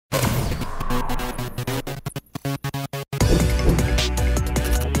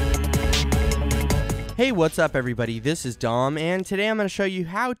Hey, what's up everybody? This is Dom, and today I'm going to show you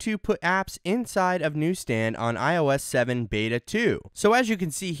how to put apps inside of Newsstand on iOS 7 Beta 2. So as you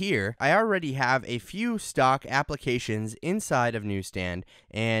can see here, I already have a few stock applications inside of Newsstand,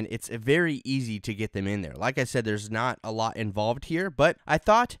 and it's very easy to get them in there. Like I said, there's not a lot involved here, but I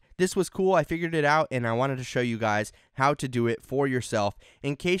thought this was cool. I figured it out, and I wanted to show you guys how to do it for yourself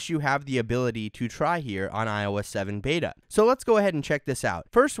in case you have the ability to try here on iOS 7 Beta. So let's go ahead and check this out.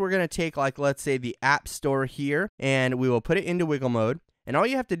 First, we're going to take, let's say the App Store here, and we will put it into wiggle mode. And all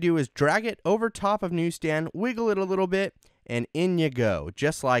you have to do is drag it over top of Newsstand, wiggle it a little bit, and in you go,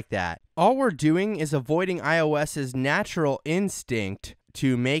 just like that. All we're doing is avoiding iOS's natural instinct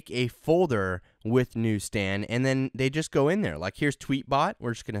to make a folder with Newsstand, and then they just go in there. Like here's Tweetbot.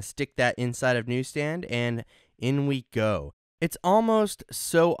 We're just gonna stick that inside of Newsstand, and in we go. It's almost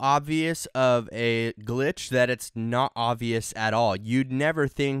so obvious of a glitch that it's not obvious at all. You'd never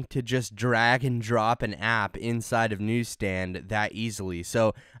think to just drag and drop an app inside of Newsstand that easily.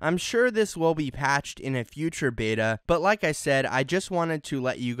 So I'm sure this will be patched in a future beta, but like I said, I just wanted to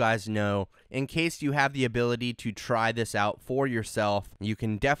let you guys know in case you have the ability to try this out for yourself. You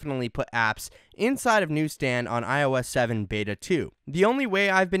can definitely put apps inside of Newsstand on iOS 7 Beta 2. The only way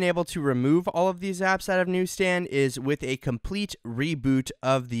I've been able to remove all of these apps out of Newsstand is with a complete reboot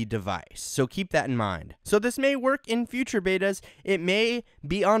of the device, so keep that in mind. So this may work in future betas, it may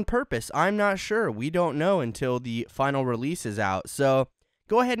be on purpose, I'm not sure, we don't know until the final release is out, so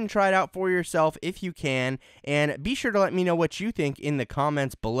go ahead and try it out for yourself if you can, and be sure to let me know what you think in the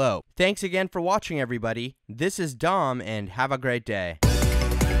comments below. Thanks again for watching everybody, this is Dom, and have a great day.